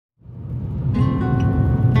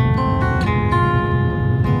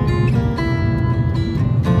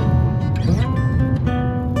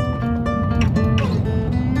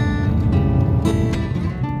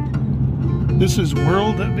is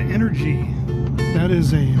World of Energy. That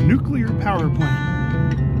is a nuclear power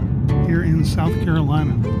plant here in South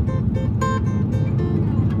Carolina.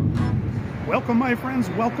 Welcome, my friends.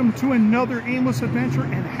 Welcome to another aimless adventure,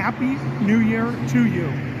 and Happy New Year to you.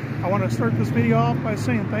 I want to start this video off by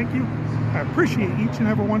saying thank you. I appreciate each and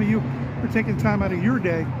every one of you for taking time out of your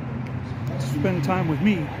day to spend time with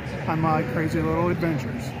me on my crazy little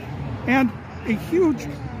adventures. And a huge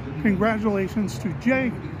congratulations to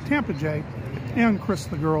Jay, Tampa Jay, and Chris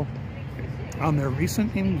the girl on their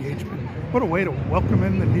recent engagement. What a way to welcome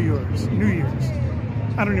in the New Year's.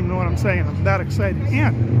 I don't even know what I'm saying. I'm that excited.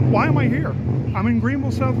 And why am I here? I'm in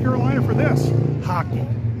Greenville, South Carolina for this. Hockey.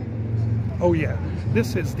 Oh yeah,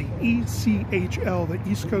 this is the ECHL, the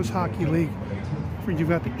East Coast Hockey League. You've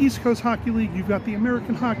got the East Coast Hockey League, you've got the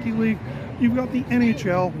American Hockey League, you've got the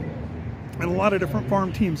NHL, and a lot of different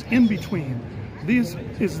farm teams in between. This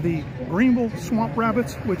is the Greenville Swamp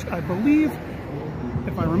Rabbits, which I believe,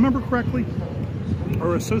 if I remember correctly,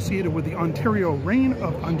 are associated with the Ontario Reign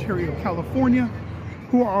of Ontario, California,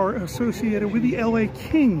 who are associated with the LA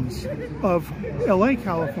Kings of LA,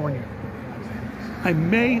 California. I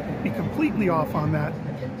may be completely off on that.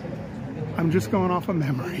 I'm just going off of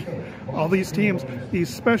memory. All these teams,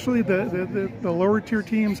 especially the lower tier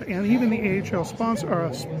teams and even the AHL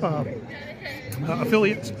sponsor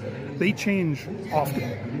affiliates, they change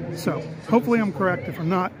often. So hopefully I'm correct. If I'm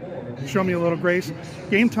not, show me a little grace.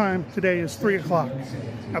 Game time today is 3 o'clock.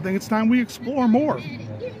 I think it's time we explore more of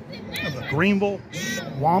the Greenville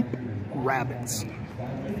Swamp Rabbits.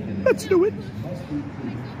 Let's do it.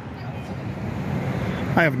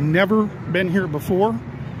 I have never been here before.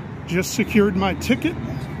 Just secured my ticket,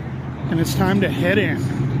 and it's time to head in.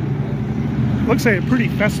 Looks like a pretty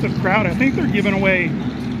festive crowd. I think they're giving away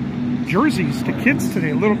jerseys to kids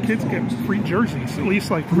today. Little kids get free jerseys, at least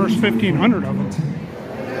like the first 1,500 of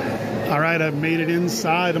them. All right, I've made it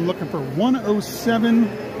inside. I'm looking for 107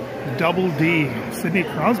 Double D. Sidney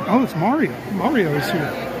Crosby. Oh, it's Mario. Mario is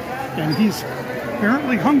here, and he's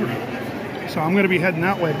apparently hungry. So I'm going to be heading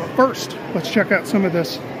that way. But first, let's check out some of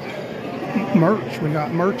this merch. We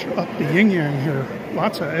got merch up the yin-yang here.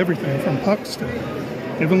 Lots of everything from pucks to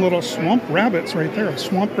even little swamp rabbits right there. A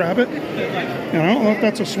swamp rabbit. And I don't know if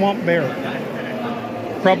that's a swamp bear.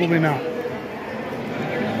 Probably not.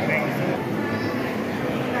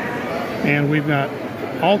 And we've got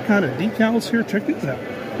all kind of decals here. Check these out.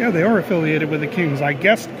 Yeah, they are affiliated with the Kings. I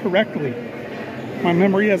guessed correctly. My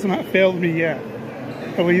memory has not failed me yet.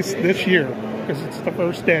 At least this year, because it's the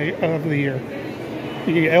first day of the year.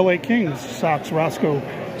 The LA Kings socks, Roscoe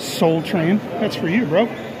Soul Train. That's for you, bro.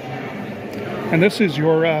 And this is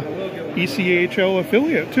your ECHL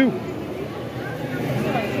affiliate too.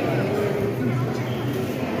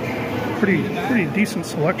 Pretty decent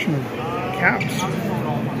selection of caps.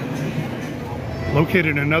 Located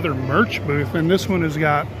in another merch booth, and this one has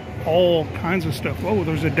got all kinds of stuff. Oh,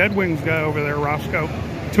 there's a Dead Wings guy over there, Roscoe.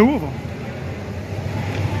 2 of them.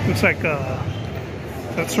 Looks like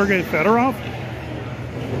that's Sergei Fedorov.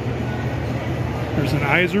 There's an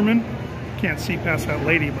Iserman. Can't see past that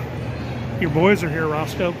lady, but your boys are here,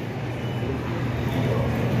 Roscoe.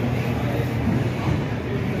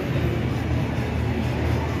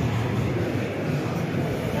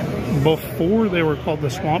 Before they were called the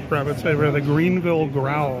Swamp Rabbits, they were the Greenville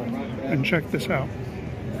Growl. And check this out.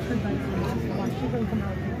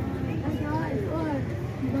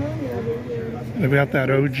 They've got that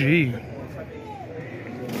OG.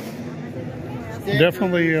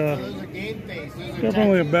 Definitely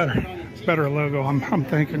a better logo, I'm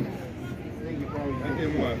thinking.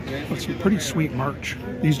 But some pretty sweet merch.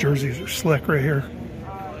 These jerseys are slick right here.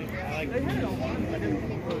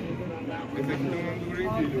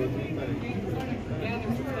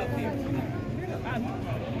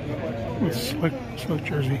 It's slick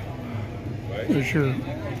jersey. There's your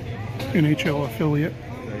NHL affiliate.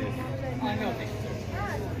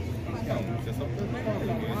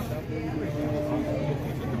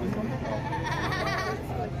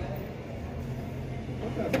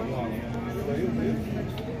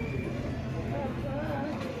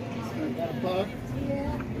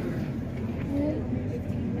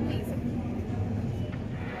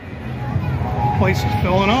 Place is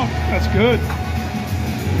filling up. That's good.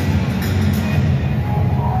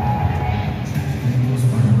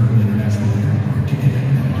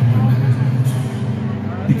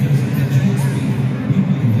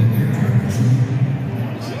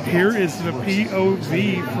 Here is the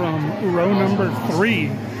POV from row number 3.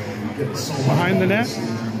 Behind the net,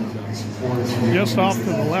 just off to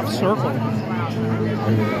the left circle.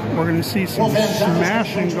 We're going to see some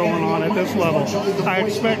smashing going on at this level. I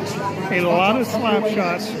expect a lot of slap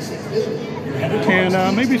shots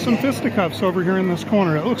And maybe some fisticuffs over here in this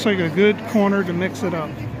corner. It looks like a good corner to mix it up.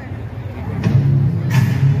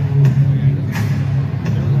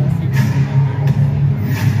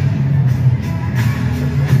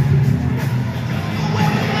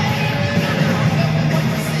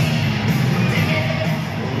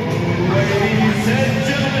 Ladies and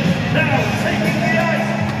gentlemen, now taking the ice,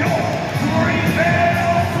 your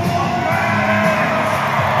Greenville Swamp Rabbits!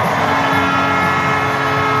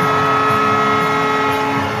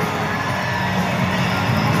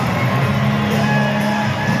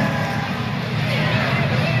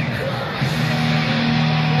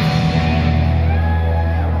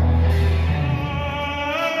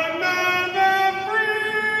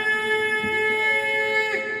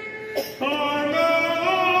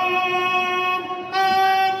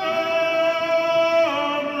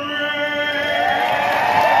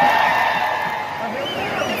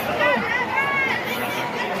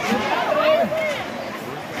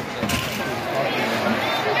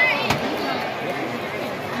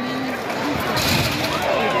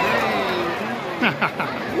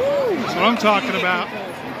 That's what I'm talking about.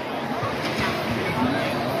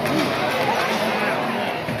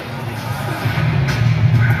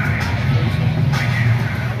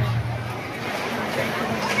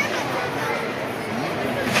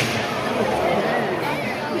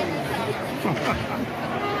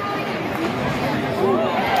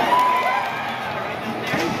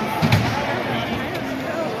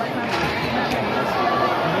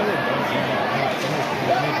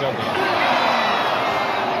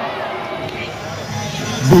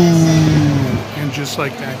 And just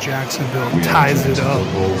like that, Jacksonville ties it up.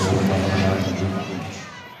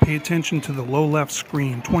 Pay attention to the low left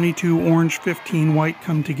screen. 22 orange, 15 white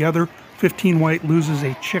come together. 15 white loses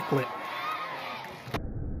a chiclet.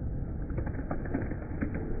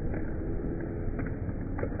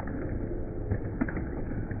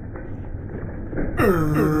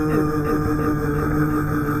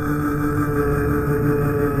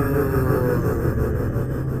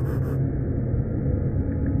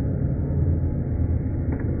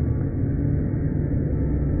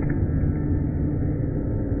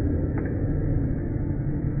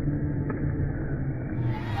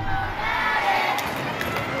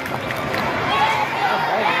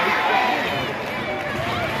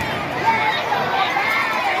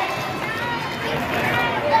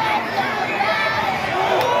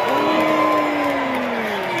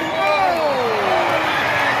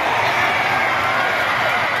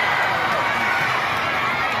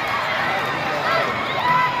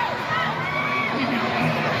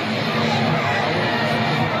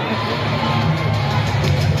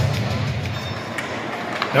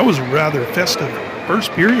 That was rather festive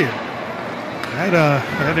first period.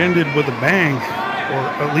 That ended with a bang, or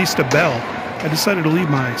at least a bell. I decided to leave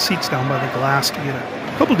my seats down by the glass to get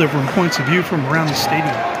a couple different points of view from around the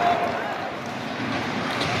stadium.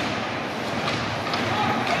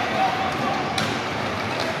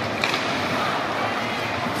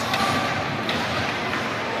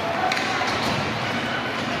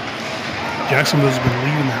 Jacksonville's been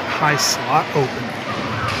leaving that high slot open.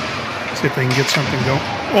 See if they can get something going.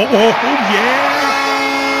 Oh, yeah!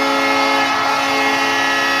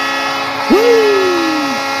 Woo!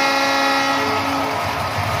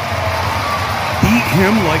 Beat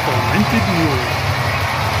him like a rented mule.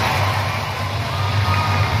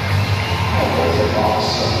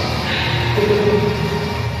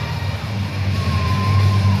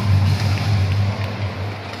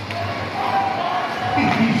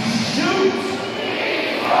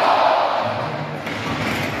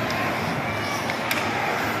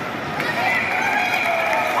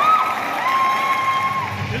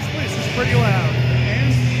 Pretty loud,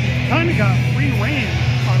 and kind of got free reign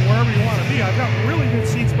on wherever you want to be. I've got really good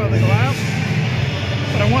seats by the glass,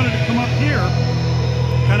 but I wanted to come up here,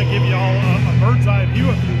 kind of give you all a bird's eye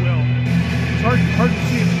view, if you will. It's hard to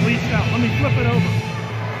see, it's bleached out. Let me flip it over.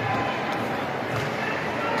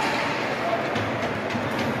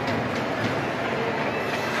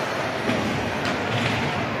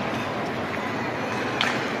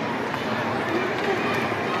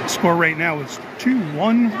 Score right now is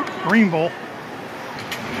 2-1 Greenville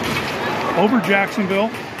over Jacksonville.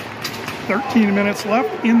 13 minutes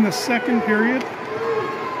left in the second period.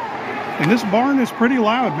 And this barn is pretty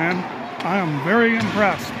loud, man. I am very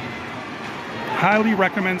impressed. Highly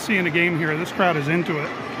recommend seeing a game here. This crowd is into it.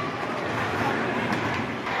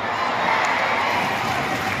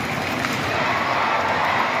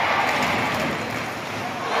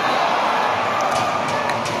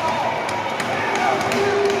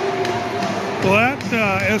 Well,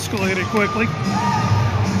 that escalated quickly.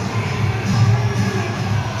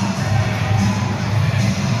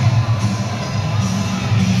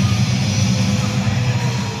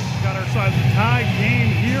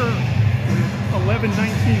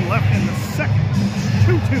 11:19 left in the second.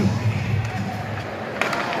 2-2.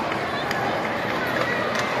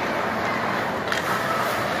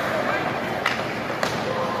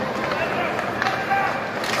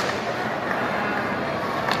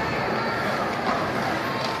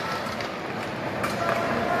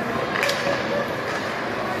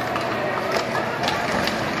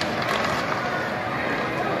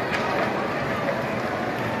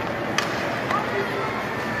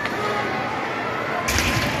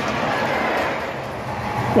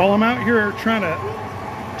 While I'm out here trying to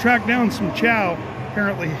track down some chow,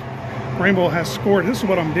 apparently Greenville has scored. This is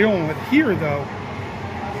what I'm dealing with here, though,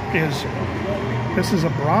 this is a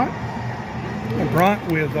brat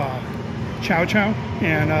with chow chow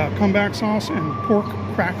and comeback sauce and pork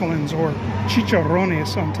cracklings or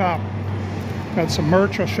chicharrones on top. Got some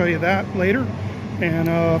merch, I'll show you that later. And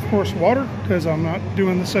of course water, because I'm not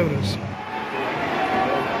doing the sodas.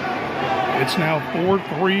 It's now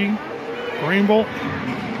 4-3 Greenville.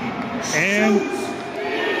 And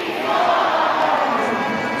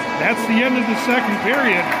that's the end of the second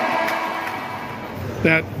period.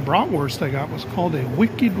 That bratwurst I got was called a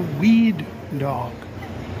Wicked Weed Dog.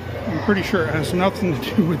 I'm pretty sure it has nothing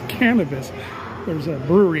to do with cannabis. There's a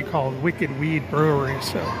brewery called Wicked Weed Brewery,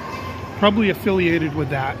 so probably affiliated with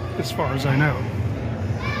that as far as I know.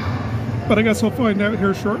 But I guess I'll find out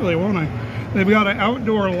here shortly, won't I? They've got an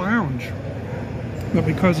outdoor lounge, but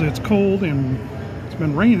because it's cold and it's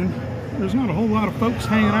been raining, there's not a whole lot of folks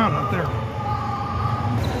hanging out there.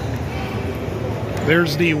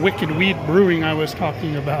 There's the Wicked Weed Brewing I was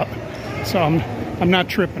talking about, so I'm not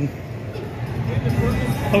tripping.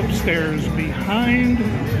 Upstairs behind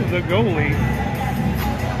the goalie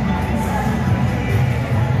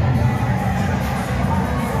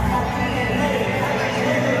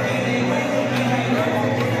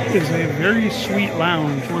is a very sweet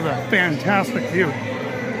lounge with a fantastic view.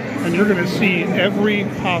 And you're going to see every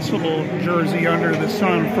possible jersey under the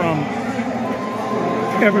sun from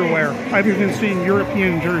everywhere. I've even seen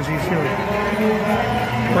European jerseys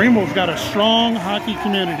here. Greenville's got a strong hockey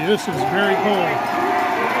community. This is very cool.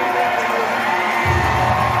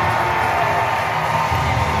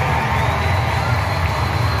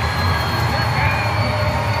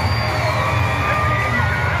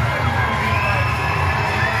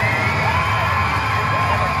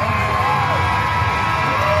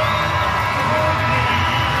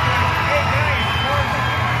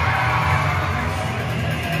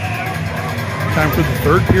 Time for the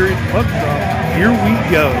third period puck drop. Here we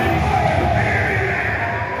go.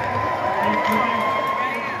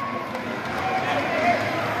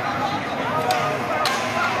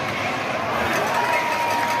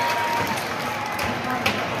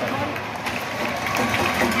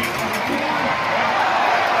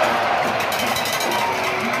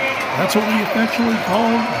 That's what we affectionately call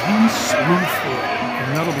the smooth floor.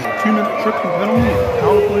 And that'll be a 2-minute triple penalty and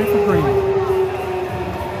power play for Greenville.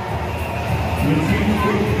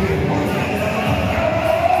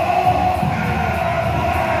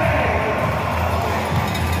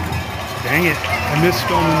 Dang it, I missed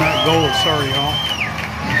filming that goal. Sorry, y'all.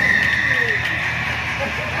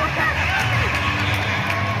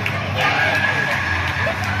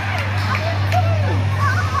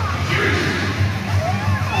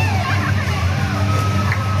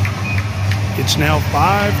 It's now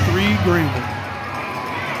 5-3 Greenville.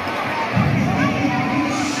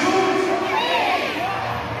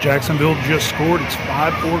 Jacksonville just scored. It's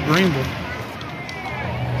 5-4 Greenville.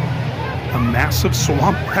 A massive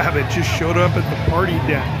swamp rabbit just showed up at the party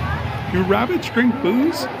deck. Do rabbits drink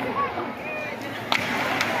booze?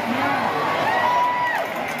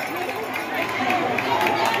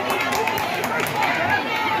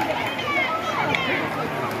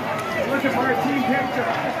 Looking for a team picture.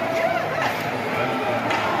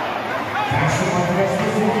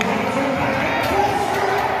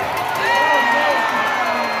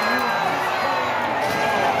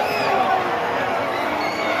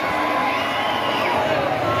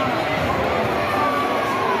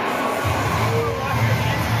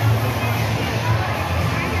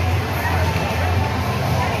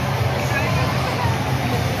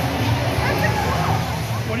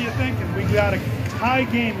 We got a tie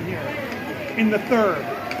game here in the third.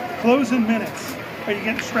 Closing minutes. Are you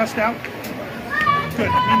getting stressed out? Good.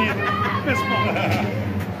 You need a fist bump.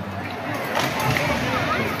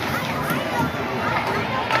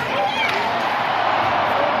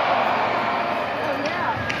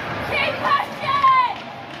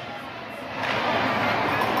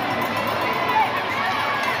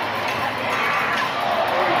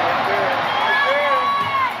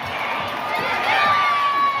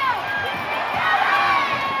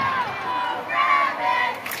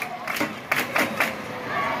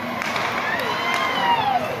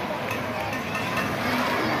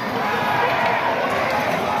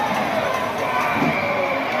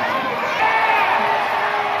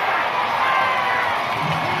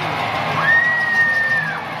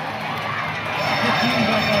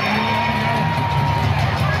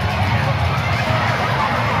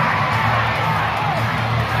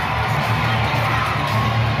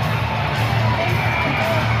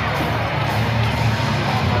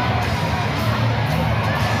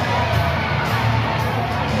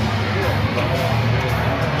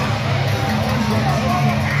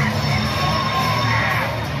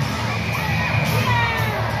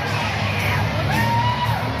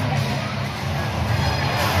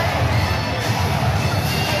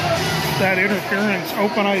 that interference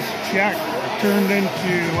open ice check turned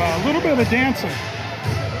into a little bit of dancing.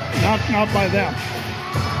 Not by them,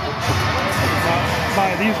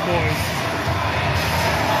 by these boys.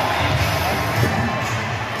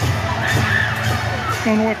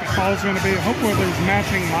 Don't know what the call is going to be. Hopefully there's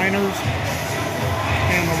matching minors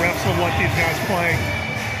and the refs will let these guys play.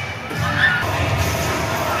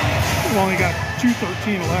 We've only got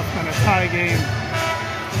 2:13 left in a tie game.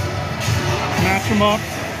 Match them up,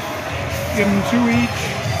 give them 2 each,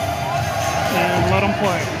 and let them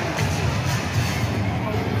play.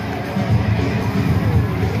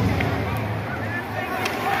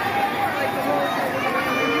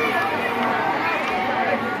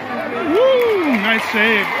 Woo! Nice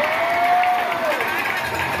save.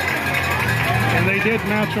 And they did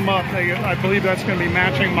match them up. I believe that's going to be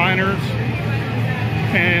matching minors.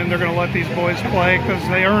 And they're going to let these boys play because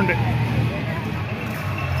they earned it.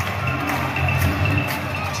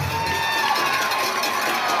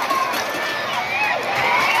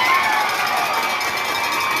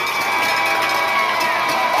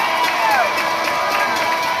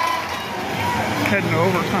 Heading to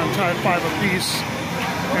overtime, tied 5 apiece.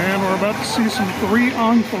 And we're about to see some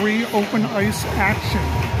 3-on-3 open ice action.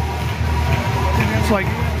 And it's like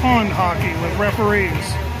pond hockey with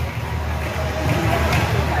referees.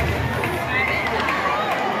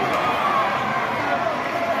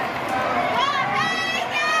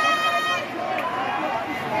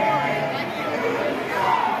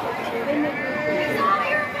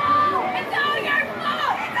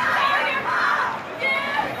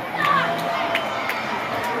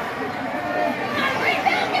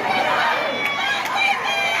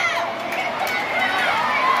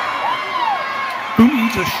 Who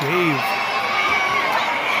needs a shave?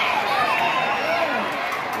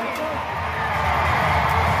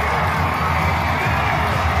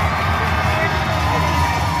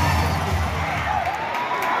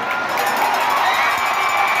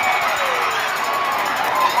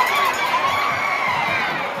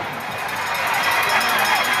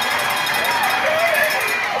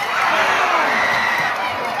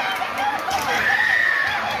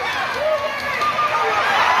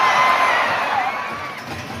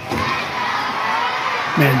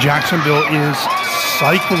 Man, Jacksonville is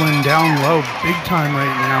cycling down low big time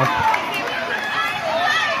right now.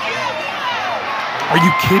 Are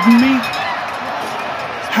you kidding me?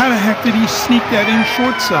 How the heck did he sneak that in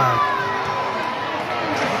short side?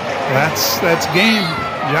 That's game.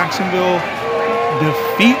 Jacksonville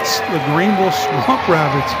defeats the Greenville Swamp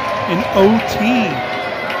Rabbits in OT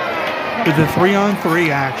with the 3-on-3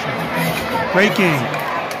 action. Great game.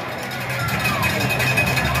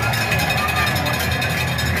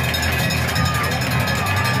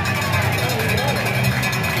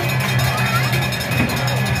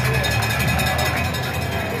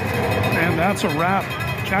 That's a wrap.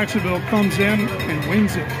 Jacksonville comes in and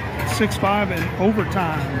wins it 6-5 in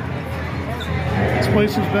overtime. This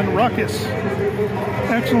place has been ruckus.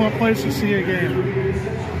 Excellent place to see a game.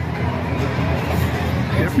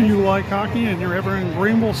 If you like hockey and you're ever in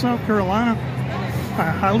Greenville, South Carolina, I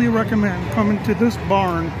highly recommend coming to this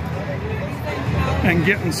barn and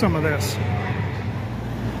getting some of this.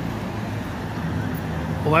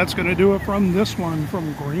 Well, that's going to do it from this one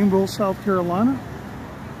from Greenville, South Carolina.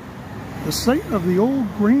 The site of the old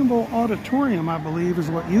Greenville Auditorium, I believe,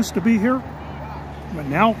 is what used to be here. But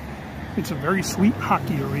now it's a very sweet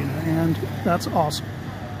hockey arena, and that's awesome.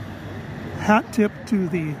 Hat tip to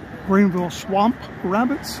the Greenville Swamp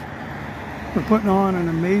Rabbits for putting on an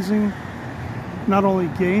amazing, not only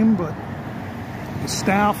game, but the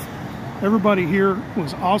staff. Everybody here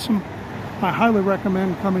was awesome. I highly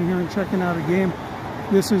recommend coming here and checking out a game.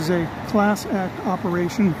 This is a class act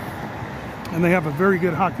operation, and they have a very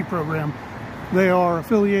good hockey program. They are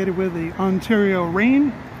affiliated with the Ontario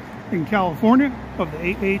Reign in California of the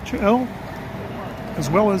AIHL, as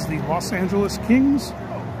well as the Los Angeles Kings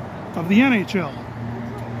of the NHL.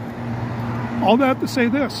 All that to say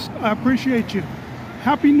this, I appreciate you.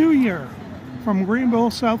 Happy New Year from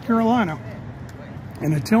Greenville, South Carolina.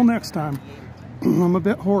 And until next time, I'm a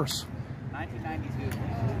bit hoarse.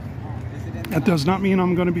 That does not mean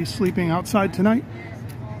I'm going to be sleeping outside tonight.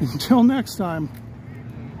 Until next time,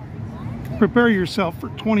 prepare yourself for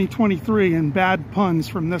 2023 and bad puns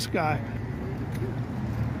from this guy.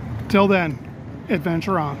 Till then,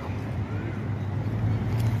 adventure on.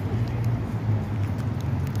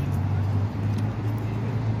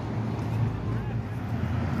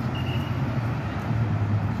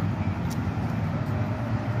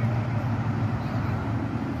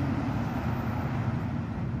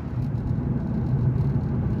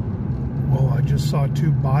 I just saw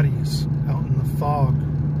 2 bodies out in the fog.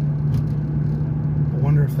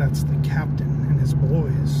 wonder if that's the captain and his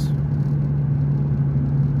boys.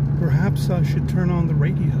 Perhaps I should turn on the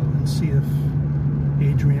radio and see if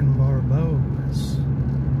Adrian Barbeau has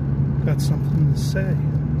got something to say.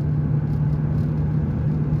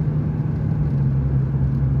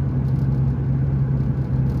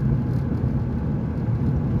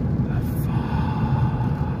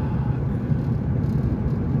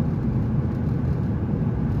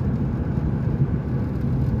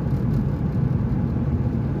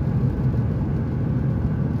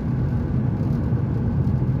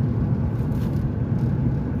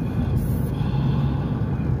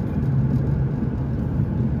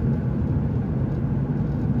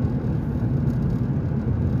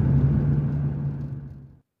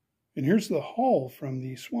 And here's the haul from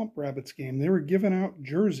the Swamp Rabbits game. They were giving out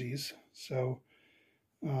jerseys. So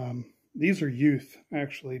these are youth,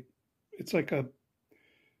 actually. It's like a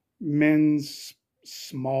men's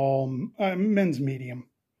small, men's medium,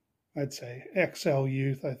 I'd say. XL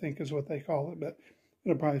youth, I think is what they call it. But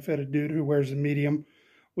it'll probably fit a dude who wears a medium,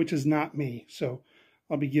 which is not me. So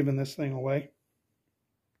I'll be giving this thing away.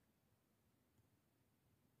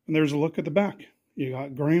 And there's a look at the back. You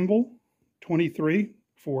got Greenville 23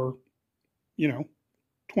 for,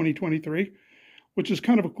 2023, which is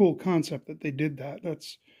kind of a cool concept that they did that.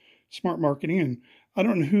 That's smart marketing. And I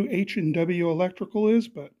don't know who H&W Electrical is,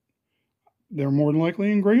 but they're more than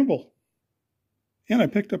likely in Greenville. And I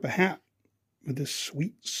picked up a hat with this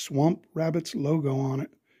sweet Swamp Rabbits logo on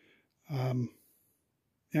it.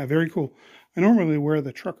 Yeah, very cool. I normally wear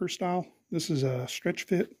the trucker style. This is a stretch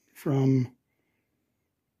fit from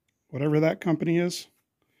whatever that company is.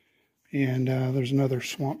 And there's another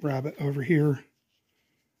Swamp Rabbit over here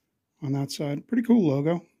on that side. Pretty cool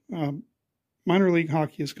logo. Minor league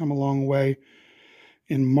hockey has come a long way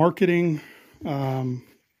in marketing,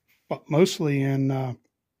 but mostly in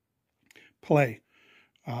play.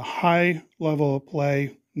 High level of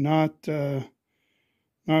play, not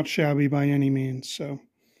shabby by any means. So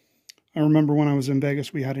I remember when I was in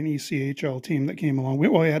Vegas, we had an ECHL team that came along. We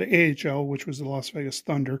had AIMLESS, which was the Las Vegas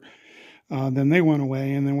Thunder. Then they went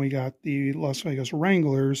away, and then we got the Las Vegas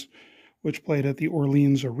Wranglers, which played at the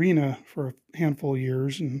Orleans Arena for a handful of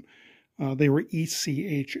years, and they were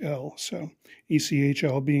ECHL. So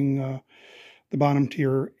ECHL being the bottom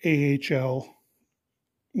tier, AHL,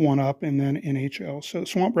 one up, and then NHL. So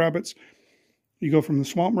Swamp Rabbits, you go from the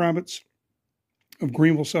Swamp Rabbits of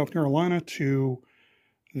Greenville, South Carolina, to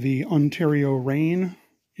the Ontario Reign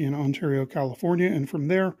in Ontario, California, and from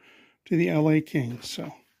there to the LA Kings.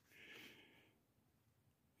 So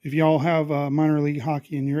if y'all have minor league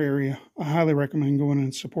hockey in your area, I highly recommend going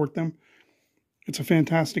and support them. It's a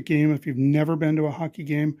fantastic game. If you've never been to a hockey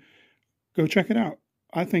game, go check it out.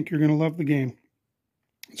 I think you're going to love the game.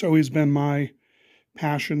 It's always been my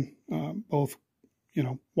passion, both,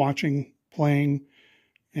 watching, playing,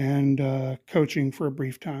 and coaching for a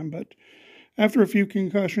brief time. But after a few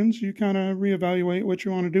concussions, you kind of reevaluate what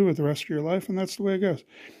you want to do with the rest of your life, and that's the way it goes.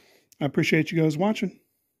 I appreciate you guys watching.